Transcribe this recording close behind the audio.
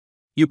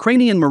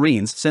Ukrainian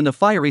Marines send a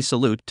fiery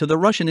salute to the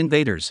Russian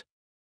invaders.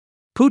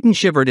 Putin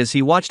shivered as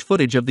he watched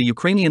footage of the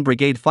Ukrainian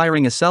brigade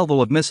firing a salvo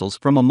of missiles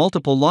from a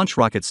multiple launch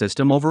rocket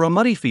system over a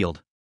muddy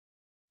field.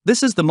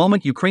 This is the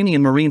moment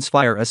Ukrainian Marines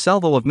fire a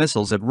salvo of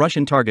missiles at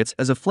Russian targets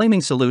as a flaming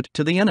salute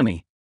to the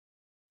enemy.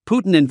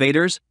 Putin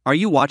invaders, are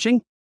you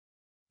watching?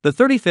 The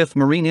 35th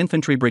Marine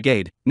Infantry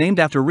Brigade, named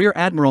after Rear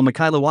Admiral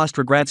Mykhailo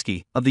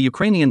Ostrogradsky of the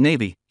Ukrainian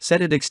Navy,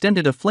 said it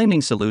extended a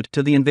flaming salute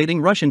to the invading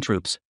Russian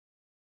troops.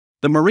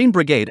 The Marine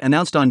Brigade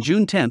announced on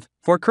June 10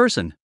 for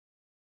Kherson.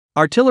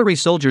 Artillery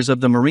soldiers of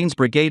the Marines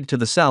Brigade to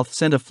the south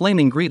sent a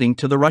flaming greeting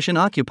to the Russian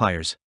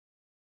occupiers.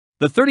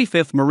 The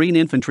 35th Marine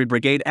Infantry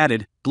Brigade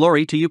added,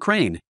 "Glory to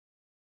Ukraine!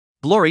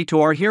 Glory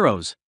to our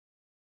heroes!"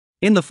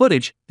 In the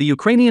footage, the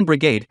Ukrainian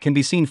brigade can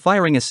be seen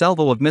firing a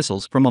salvo of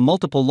missiles from a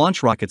multiple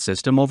launch rocket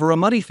system over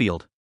a muddy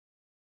field.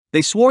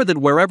 They swore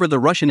that wherever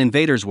the Russian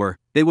invaders were,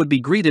 they would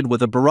be greeted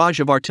with a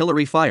barrage of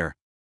artillery fire.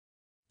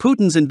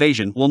 Putin's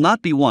invasion will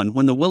not be won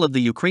when the will of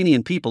the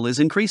Ukrainian people is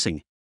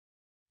increasing.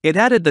 It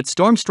added that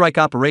storm strike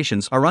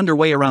operations are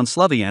underway around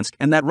Slavyansk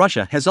and that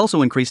Russia has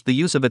also increased the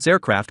use of its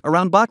aircraft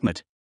around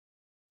Bakhmut.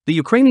 The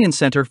Ukrainian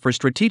Center for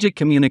Strategic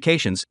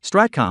Communications,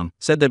 Stratcom,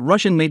 said that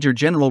Russian Major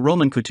General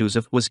Roman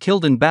Kutuzov was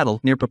killed in battle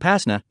near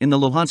Popasna in the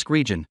Luhansk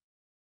region.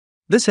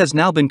 This has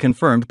now been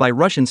confirmed by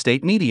Russian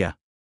state media.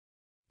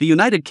 The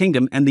United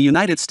Kingdom and the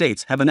United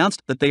States have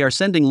announced that they are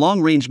sending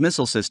long-range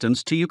missile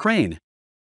systems to Ukraine.